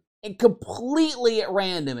direction and completely at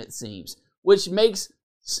random, it seems, which makes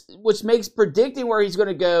predicting where he's going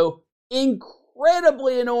to go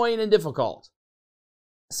incredibly annoying and difficult.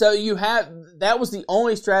 So that was the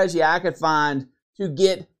only strategy I could find to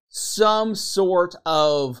get some sort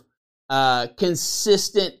of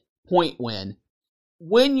consistent point win.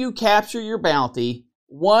 When you capture your bounty,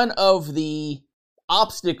 one of the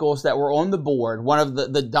obstacles that were on the board, one of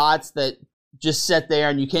the dots that just sit there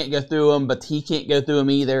and you can't go through them, but he can't go through them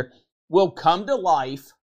either, will come to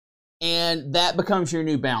life, and that becomes your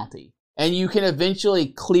new bounty. And you can eventually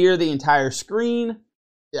clear the entire screen.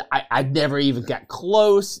 I never even got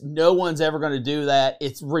close. No one's ever going to do that.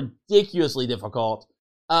 It's ridiculously difficult.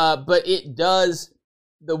 But it does,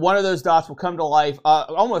 one of those dots will come to life,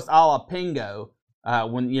 almost a la Pingo,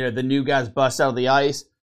 when the new guys bust out of the ice,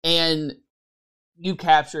 and you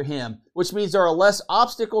capture him, which means there are less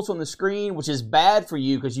obstacles on the screen, which is bad for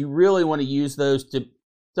you because you really want to use those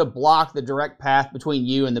to block the direct path between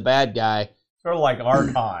you and the bad guy. Sort of like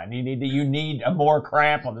Archon. You need a more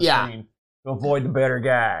crap on the screen to avoid the better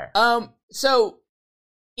guy. So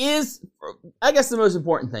I guess the most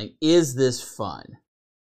important thing, is this fun?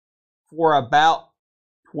 For about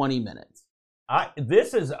 20 minutes.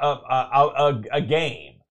 This is a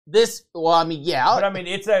game. But it's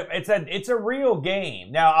a real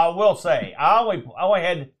game. Now I will say I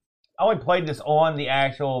only played this on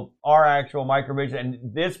our actual Microvision,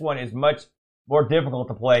 and this one is much more difficult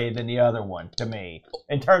to play than the other one to me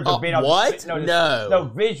in terms of being able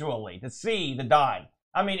to visually to see the dot.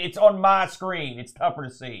 I mean, it's on my screen. It's tougher to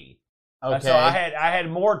see. Okay. So I had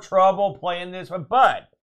more trouble playing this one, but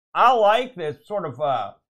I like this sort of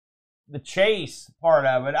the chase part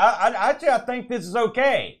of it. I think this is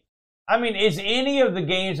okay. I mean, is any of the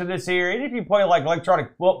games of this here, even if you play like electronic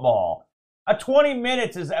football, 20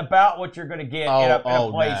 minutes is about what you're going to get in a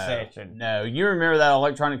play session. No, you remember that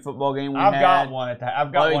electronic football game I've got one.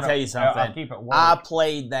 Let me tell you something. I'll keep it working. I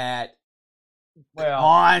played that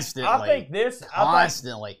constantly. I think this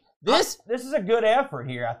constantly. This is a good effort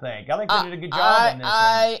here. I think they did a good job on this.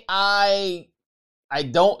 I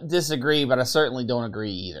don't disagree, but I certainly don't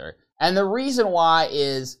agree either. And the reason why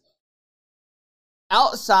is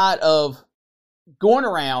outside of going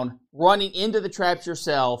around, running into the traps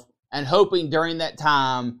yourself, and hoping during that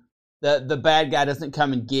time the bad guy doesn't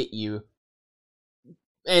come and get you,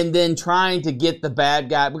 and then trying to get the bad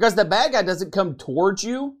guy, because the bad guy doesn't come towards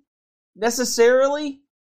you necessarily.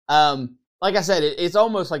 Like I said, it's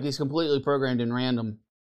almost like he's completely programmed in random.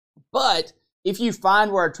 But if you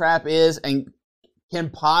find where a trap is and can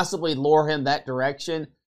possibly lure him that direction,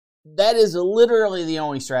 that is literally the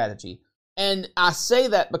only strategy. And I say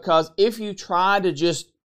that because if you try to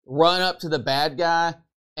just run up to the bad guy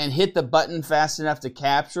and hit the button fast enough to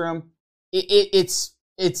capture him, it's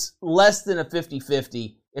less than a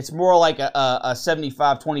 50-50. It's more like a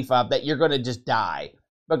 75-25 that you're going to just die.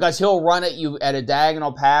 Because he'll run at you at a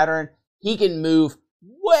diagonal pattern. He can move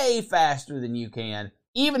way faster than you can,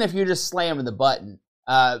 even if you're just slamming the button.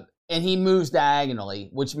 And he moves diagonally,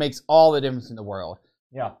 which makes all the difference in the world.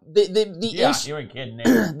 Yeah. You ain't kidding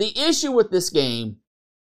there. The issue with this game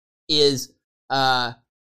is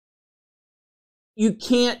you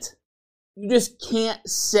just can't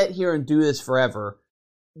sit here and do this forever.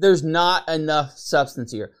 There's not enough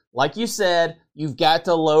substance here. Like you said, you've got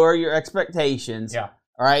to lower your expectations. Yeah.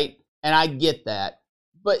 All right? And I get that.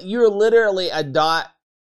 But you're literally a dot.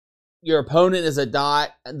 Your opponent is a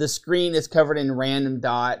dot. The screen is covered in random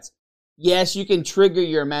dots. Yes, you can trigger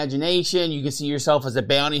your imagination. You can see yourself as a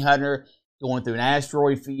bounty hunter going through an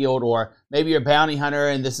asteroid field, or maybe you're a bounty hunter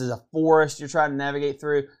and this is a forest you're trying to navigate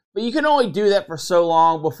through. But you can only do that for so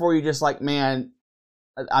long before you're just like, man,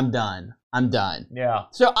 I'm done. Yeah.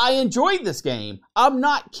 So I enjoyed this game. I'm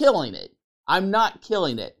not killing it.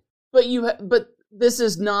 But this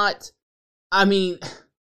is not, I mean,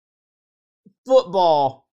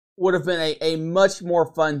 football would have been a much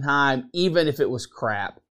more fun time even if it was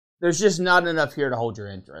crap. There's just not enough here to hold your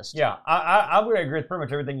interest. Yeah, I would agree with pretty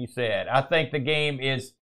much everything you said. I think the game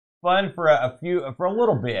is fun for a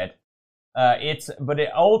little bit.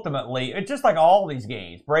 Ultimately, it's just like all these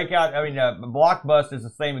games. Blockbuster is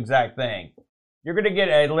the same exact thing. You're going to get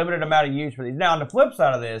a limited amount of use for these. Now, on the flip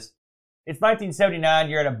side of this, it's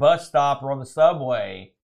 1979. You're at a bus stop or on the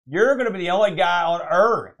subway. You're going to be the only guy on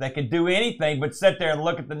Earth that can do anything but sit there and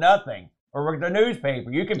look at the nothing or look at the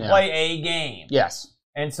newspaper. You can play a game. Yes.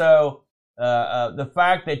 And so the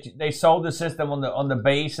fact that they sold the system on the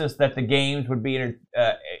basis that the games would be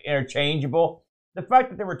interchangeable, the fact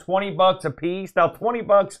that they were $20 a piece. Now, $20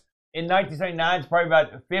 in 1979 is probably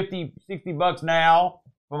about $50-$60 now,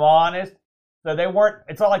 if I'm honest. So they weren't.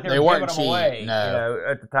 It's not like they were giving them away. No.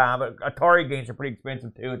 At the time. But Atari games are pretty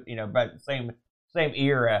expensive too. About the same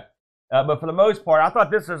era. But for the most part, I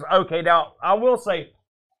thought this was okay. Now, I will say,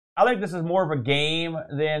 I think this is more of a game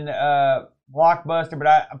than Blockbuster, but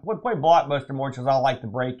I play Blockbuster more because I like the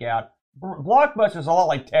breakout. Blockbuster is a lot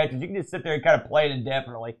like Tetris. You can just sit there and kind of play it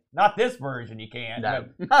indefinitely. Not this version, you can. No.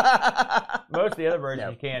 Most of the other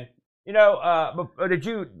versions you can. Did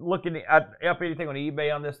you look up anything on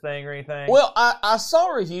eBay on this thing or anything? Well, I saw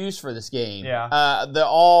reviews for this game. Yeah. They're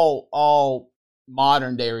all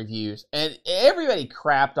modern day reviews, and everybody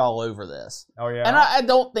crapped all over this. Oh yeah. And I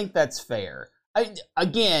don't think that's fair.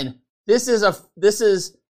 This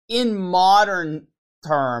is in modern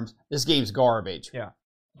terms, this game's garbage. Yeah.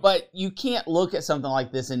 But you can't look at something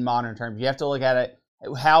like this in modern terms. You have to look at it.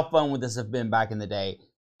 How fun would this have been back in the day?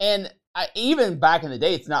 And even back in the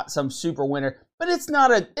day, it's not some super winner, but it's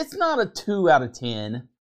not a 2 out of 10.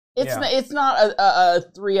 It's not a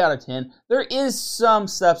 3 out of 10. There is some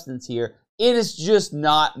substance here. It is just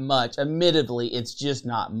not much. Admittedly, it's just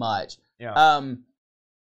not much. Yeah.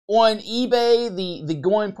 On eBay, the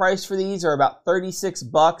going price for these are about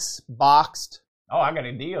 $36 boxed. Oh, I got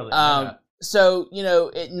a deal. Yeah. So,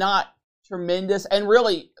 it not tremendous. And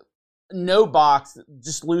really, no box,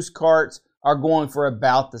 just loose carts are going for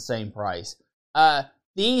about the same price.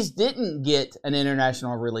 These didn't get an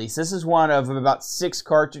international release. This is one of about 6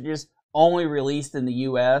 cartridges only released in the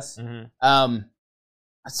U.S. Mm-hmm.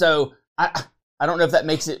 So, I don't know if that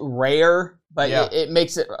makes it rare, but it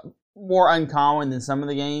makes it more uncommon than some of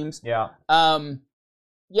the games. Yeah.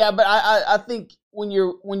 But I think when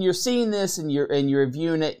you're seeing this and you're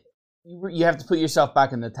reviewing it, you have to put yourself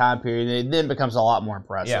back in the time period, and it then becomes a lot more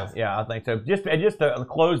impressive. Yeah, I think so. Just to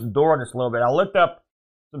close the door on this a little bit, I looked up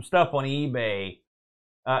some stuff on eBay.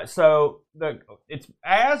 It's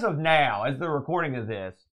as of now, as the recording of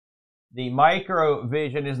this, the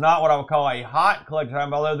Microvision is not what I would call a hot collector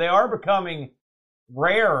item, although they are becoming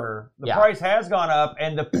rarer. The price has gone up,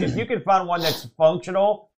 and if you can find one that's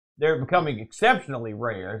functional, they're becoming exceptionally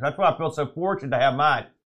rare. That's why I feel so fortunate to have mine.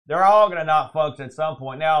 They're all going to not function at some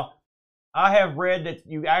point. Now, I have read that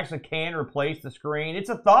you actually can replace the screen. It's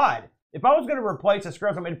a thought. If I was going to replace the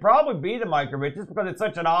screen, it'd probably be the Microvision just because it's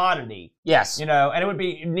such an oddity. Yes. And it would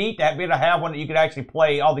be neat to be able to have one that you could actually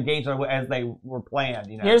play all the games as they were planned.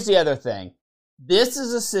 Here's the other thing. This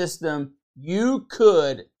is a system you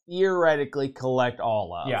could theoretically collect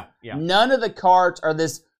all of. Yeah. None of the carts are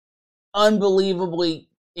this unbelievably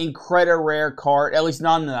incredible rare cart, at least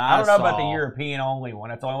none that I don't know about the European only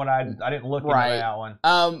one. That's the only one I didn't look into that one.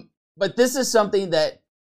 But this is something that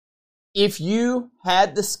if you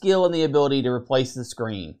had the skill and the ability to replace the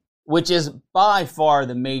screen, which is by far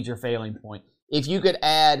the major failing point, if you could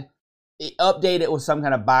update it with some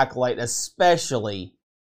kind of backlight especially,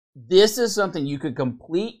 this is something you could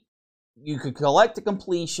complete, you could collect to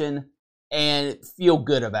completion, and feel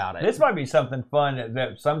good about it. This might be something fun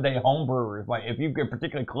that someday homebrewers, like if you get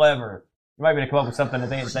particularly clever, you might be able to come up with something that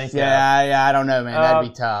they didn't think of. Yeah, I don't know, man. That'd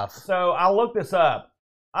be tough. So I looked this up.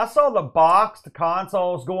 I saw the boxed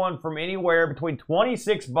consoles going from anywhere between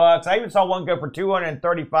 $26. I even saw one go for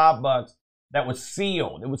 $235 that was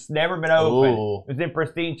sealed. It was never been opened. Ooh. It was in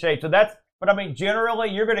pristine shape.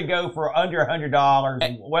 Generally, you're going to go for under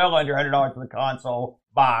 $100, well under $100 for the console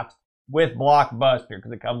box with Blockbuster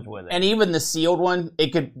because it comes with it. And even the sealed one, they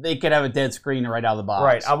could have a dead screen right out of the box.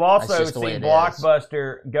 Right. I've also seen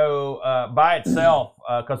Blockbuster go by itself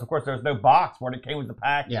because, of course, there's no box for it. It came with the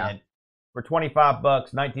package. For $25,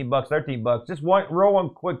 $19, $13. Just one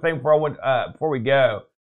quick thing before we go.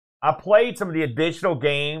 I played some of the additional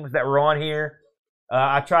games that were on here.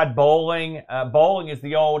 I tried bowling. Bowling is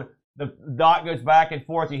the dot goes back and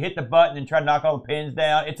forth. You hit the button and try to knock all the pins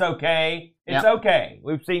down. It's okay. It's okay.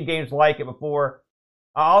 We've seen games like it before.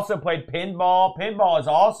 I also played pinball. Pinball is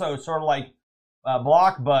also sort of like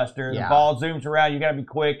Blockbuster. The ball zooms around. You got to be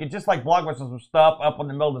quick. It's just like Blockbuster, some stuff up on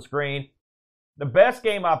the middle of the screen. The best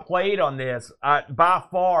game I played on this, by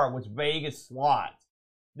far, was Vegas Slots.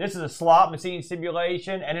 This is a slot machine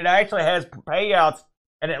simulation, and it actually has payouts,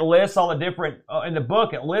 and it lists all the different, in the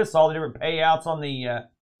book, it lists all the different payouts on the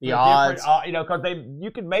odds. Because you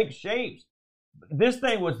can make shapes. This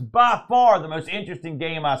thing was by far the most interesting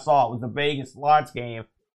game I saw. It was the Vegas Slots game,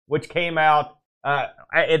 which came out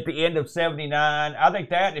at the end of 79. I think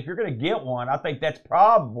that, if you're going to get one, I think that's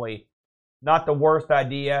probably not the worst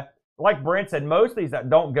idea. Like Brent said, most of these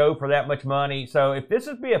don't go for that much money. So if this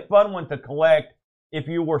would be a fun one to collect if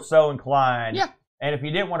you were so inclined. Yeah. And if you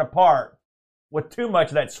didn't want to part with too much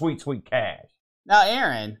of that sweet, sweet cash. Now,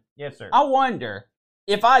 Aaron. Yes, sir. I wonder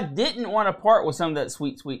if I didn't want to part with some of that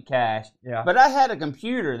sweet, sweet cash, but I had a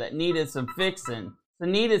computer that needed some fixing, that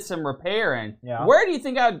needed some repairing, where do you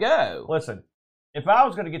think I'd go? Listen, if I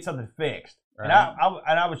was going to get something fixed, and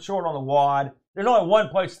I was short on the wad, there's only one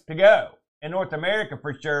place to go. In North America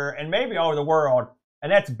for sure, and maybe all over the world,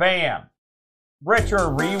 and that's BAM! Retro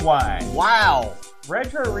Rewind. Wow!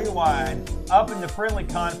 Retro Rewind, up in the friendly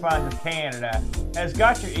confines of Canada, has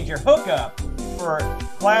got your hookup for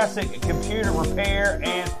classic computer repair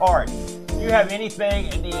and parts. If you have anything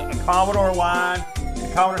in the Commodore line,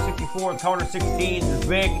 the Commodore 64, the Commodore 16, the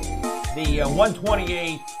VIC, the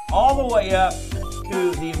 128, all the way up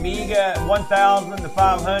to the Amiga 1000, the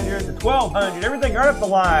 500, the 1200, everything right up the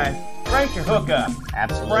line, Frank your hookup.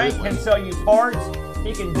 Absolutely. Frank can sell you parts,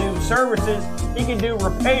 he can do services, he can do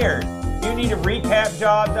repairs. You need a recap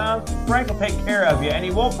job done, Frank will take care of you, and he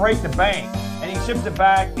won't break the bank. And he ships it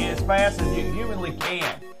back as fast as you humanly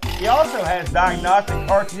can. He also has diagnostic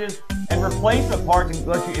cartridges and replacement parts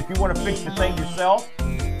if you want to fix the thing yourself.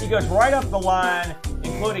 He goes right up the line,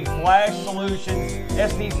 including flash solutions,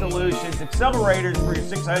 SD solutions, accelerators for your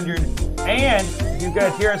 600, and if you've got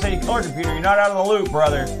a TRS-80 color computer, you're not out of the loop,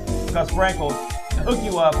 brother, because Frank will hook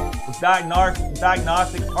you up with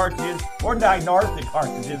diagnostic cartridges or diagnostic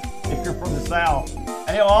cartridges if you're from the South.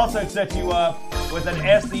 And he'll also set you up with an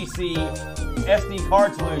SD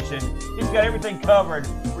card solution. He's got everything covered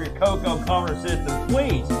for your Coco Commodore system.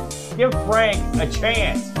 Please give Frank a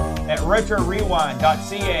chance at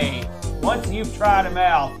RetroRewind.ca. Once you've tried him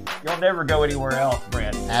out, you'll never go anywhere else,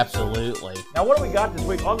 Brent. Absolutely. Now, what do we got this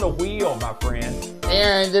week on the wheel, my friend?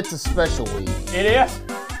 Aaron, it's a special week. It is?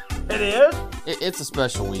 It is? It's a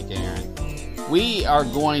special week, Aaron. We are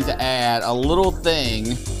going to add a little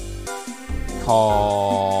thing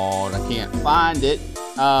called, I can't find it.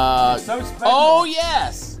 So special. Oh,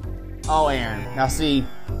 yes. Oh, Aaron. Now, see,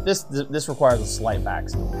 this requires a slight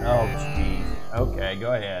backstory. Oh, jeez. Okay,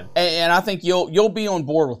 go ahead. And I think you'll be on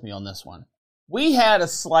board with me on this one. We had a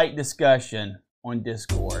slight discussion on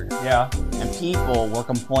Discord. Yeah. And people were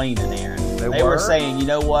complaining, Aaron. They were were saying, you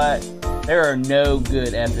know what? There are no good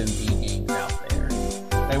FMV games out there.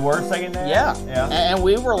 They were saying that? Yeah. Yeah. And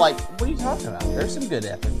we were like, what are you talking about? There's some good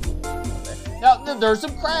FMV games out there. Now, there's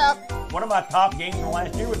some crap. One of my top games from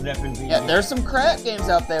last year was an FMV. Yeah, there's some crap games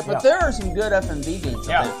out there, but there are some good FMV games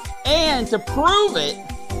out there. And to prove it,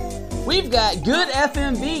 we've got good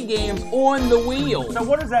FMV games on the wheel. So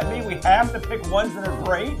what does that mean? We have to pick ones that are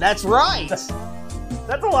great? That's right. That's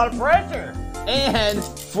a lot of pressure. And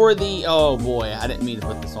for the, oh boy, I didn't mean to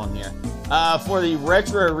put this on here. For the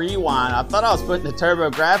Retro Rewind, I thought I was putting the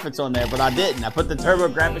TurboGrafx on there, but I didn't. I put the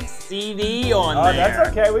TurboGrafx CD on there. Oh, that's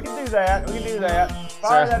okay. We can do that.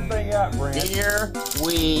 Fire that thing up, Brent. Here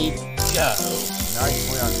we go. Nice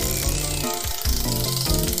one.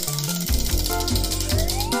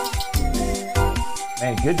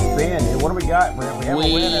 Man, good spin. Hey, what do we got, Brent? We have a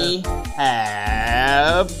winner.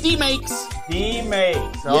 Have D-Makes.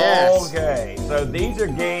 D-Makes. Yes. Okay. So these are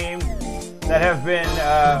games that have been,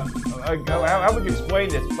 how would you explain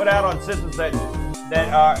this? Put out on systems that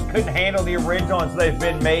couldn't handle the original, and so they've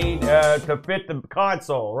been made to fit the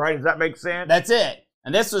console, right? Does that make sense? That's it.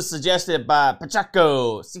 And this was suggested by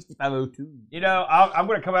Pachaco 6502. You know, I'm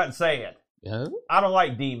going to come out and say it. Yeah. I don't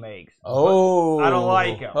like D-Makes. Oh. I don't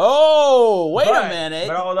like them. Oh, wait a minute.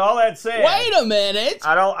 But with all that said, wait a minute.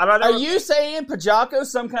 I don't. Are you saying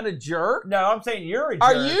Pajaco's some kind of jerk? No, I'm saying you're a jerk.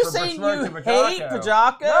 Are you saying you hate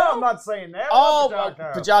Pajaco? No, I'm not saying that. Oh,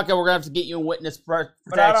 Pajaco, we're gonna have to get you in witness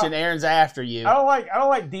protection. Aaron's after you. I don't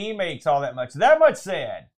like D-Makes all that much. That much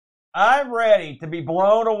said, I'm ready to be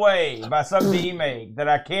blown away by some D-Make that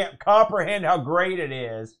I can't comprehend how great it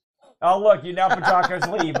is. Oh, look, you now Pajaco's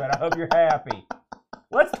leaving. I hope you're happy.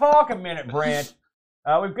 Let's talk a minute, Brent.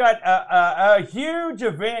 We've got a huge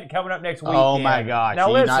event coming up next weekend. Oh, my gosh. Now,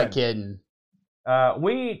 you're listen, not kidding.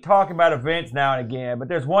 We talk about events now and again, but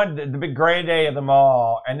there's one, the big granddaddy of them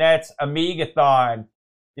all, and that's Amigathon.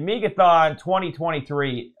 The Amigathon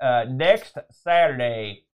 2023, next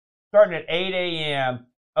Saturday, starting at 8 a.m.,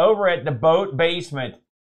 over at the Boat Basement.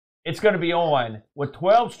 It's going to be on with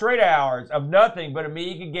 12 straight hours of nothing but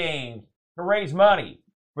Amiga games to raise money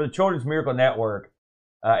for the Children's Miracle Network.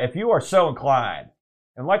 If you are so inclined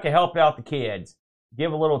and like to help out the kids,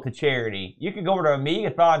 give a little to charity, you can go over to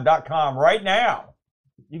Amigathon.com right now.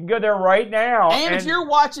 You can go there right now. And if you're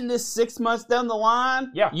watching this 6 months down the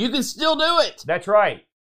line, you can still do it. That's right.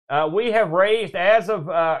 We have raised, as of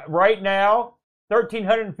right now,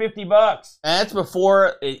 $1,350. And that's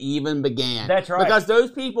before it even began. That's right. Because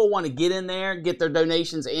those people want to get in there, get their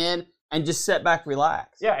donations in, and just sit back,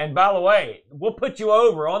 relax. Yeah, and by the way, we'll put you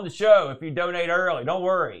over on the show if you donate early. Don't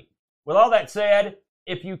worry. With all that said,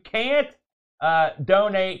 if you can't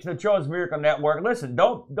donate to the Children's Miracle Network, listen,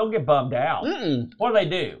 don't get bummed out. What do they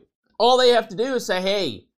do? All they have to do is say,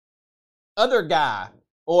 hey, other guy,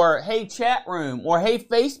 or hey, chat room, or hey,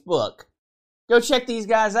 Facebook. Go check these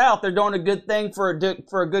guys out. They're doing a good thing for a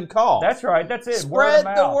good cause. That's right. That's it. Spread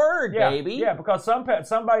the word, baby. Yeah, because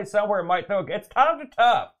somebody somewhere might think it's times are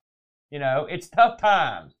tough. You know, it's tough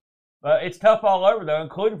times. It's tough all over, though,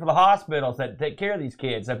 including for the hospitals that take care of these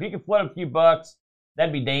kids. So if you can flip a few bucks,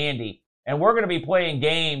 that'd be dandy. And we're going to be playing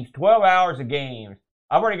games, 12 hours of games.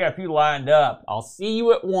 I've already got a few lined up. I'll see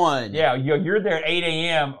you at 1. Yeah, you're there at 8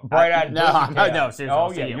 a.m., bright-eyed. No, seriously.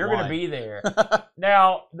 Oh, yeah, you're going to be there.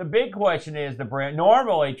 Now, the big question is,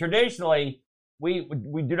 normally, traditionally, we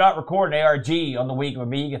do not record an ARG on the week of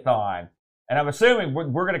Amigathon. And I'm assuming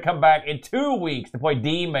we're going to come back in 2 weeks to play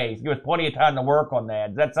D-Maze. Give us plenty of time to work on that.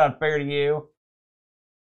 Does that sound fair to you?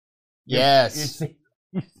 Yes.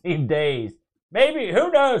 You seem dazed. Maybe,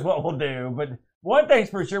 who knows what we'll do, but one thing's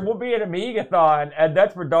for sure, we'll be at Amigathon, and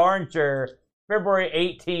that's for darn sure, February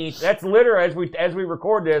 18th. That's literally, as we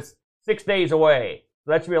record this, 6 days away.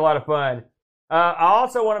 So that should be a lot of fun. I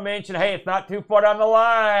also want to mention, hey, it's not too far down the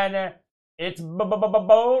line. It's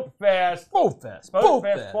Boat Fest. Boat Fest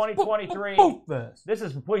 2023. Boat Fest.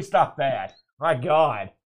 Please stop that. My God.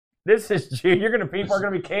 People are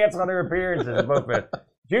going to be canceling their appearances at Boat Fest.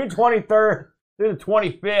 June 23rd through the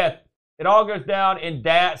 25th. It all goes down in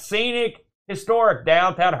scenic, historic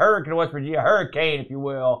downtown Hurricane, West Virginia. Hurricane, if you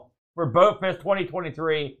will, for Boat Fest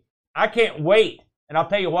 2023. I can't wait, and I'll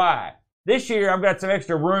tell you why. This year, I've got some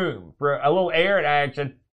extra room for a little air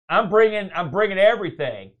action. I'm bringing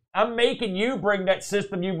everything. I'm making you bring that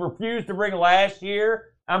system you refused to bring last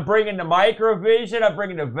year. I'm bringing the Microvision. I'm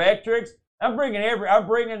bringing the Vectrix. I'm bringing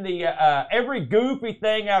every goofy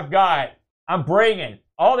thing I've got. I'm bringing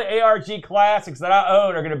all the ARG classics that I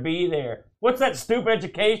own are going to be there. What's that stupid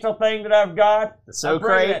educational thing that I've got? The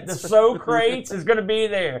Socrates. The Socrates is going to be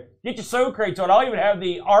there. Get your Socrates on. I'll even have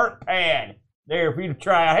the art pad there for you to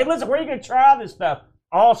try. Hey, listen, where are you going to try this stuff?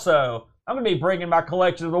 Also, I'm going to be bringing my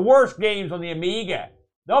collection of the worst games on the Amiga.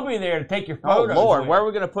 They'll be there to take your photos. Oh, Lord, with. where are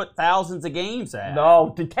we going to put thousands of games at?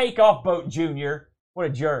 No, to take off Boat Jr. What a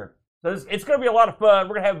jerk. So it's going to be a lot of fun.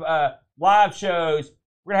 We're going to have live shows.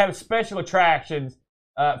 We're going to have special attractions.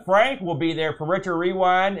 Frank will be there for Retro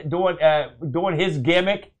Rewind doing his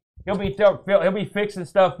gimmick. He'll be fixing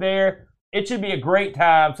stuff there. It should be a great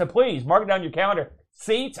time. So please, mark it down your calendar.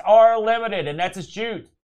 Seats are limited, and that's a shoot.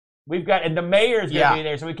 And the mayor's going to be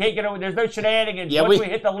there, so we can't get over. There's no shenanigans. Once we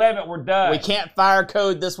hit the limit, we're done. We can't fire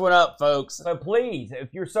code this one up, folks. So please,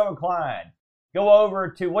 if you're so inclined, go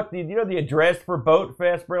over to the address for Boat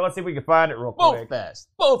Fest, bro? Let's see if we can find it real quick.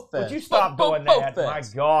 Boat Fest. Would you stop doing that? My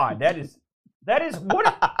God, that is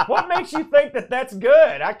what makes you think that that's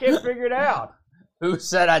good? I can't figure it out. Who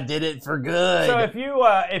said I did it for good? So if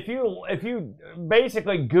you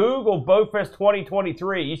basically Google Boat Fest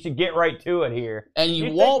 2023, you should get right to it here. And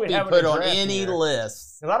you won't be put on any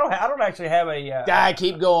list. Because I don't actually have a guy.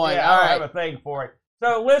 Keep going. Yeah, All I right. don't have a thing for it.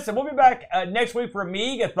 So listen, we'll be back next week for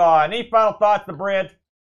Amigathon. Any final thoughts to Brent?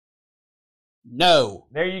 No.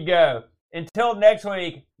 There you go. Until next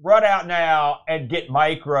week, run out now and get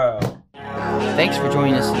micro. Thanks for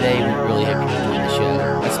joining us today. We really hope you enjoyed the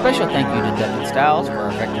show. A special thank you to Devin Styles for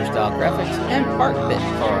our vector style graphics and BarkBit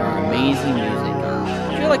for our amazing music.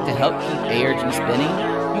 If you'd like to help keep ARG spinning,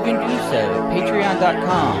 you can do so at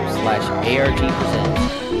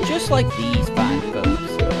patreon.com/ARGpresents. Just like these fine folks.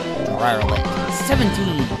 Briarlet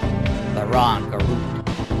 17, Laron Garut,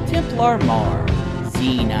 Templar Mar,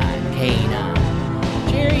 Z9K9,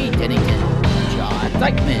 Jerry Dennington, John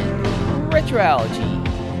Dykeman, Retroology,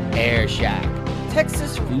 Air Shack,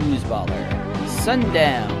 Texas Foosballer,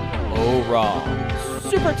 Sundown, O-Raw,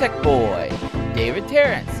 Super Tech Boy, David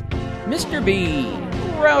Terrence, Mr. B,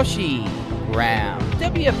 Roushi, Brown,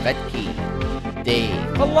 W. Vetke, Dave,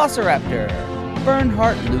 Velociraptor,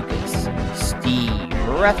 Bernhardt Lucas, Steve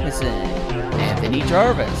Rasmussen, Anthony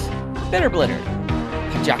Jarvis, Bitterblitter,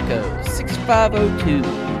 Pajako 6502,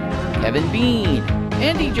 Kevin Bean,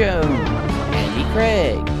 Andy Jones, Andy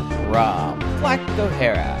Craig, Rob Black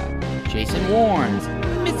O'Hara, Jason Warnes,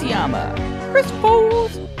 Mitsuyama, Chris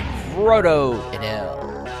Foles, Frodo Edel,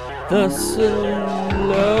 The Slow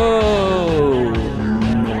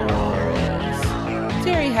Norris,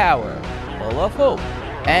 Terry Howard, Olaf Hope,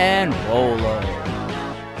 and Rolo.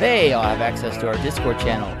 They all have access to our Discord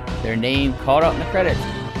channel, their name called out in the credits,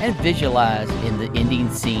 and visualized in the ending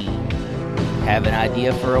scene. Have an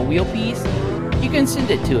idea for a wheel piece? You can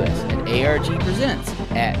send it to us at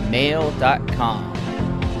argpresents@mail.com.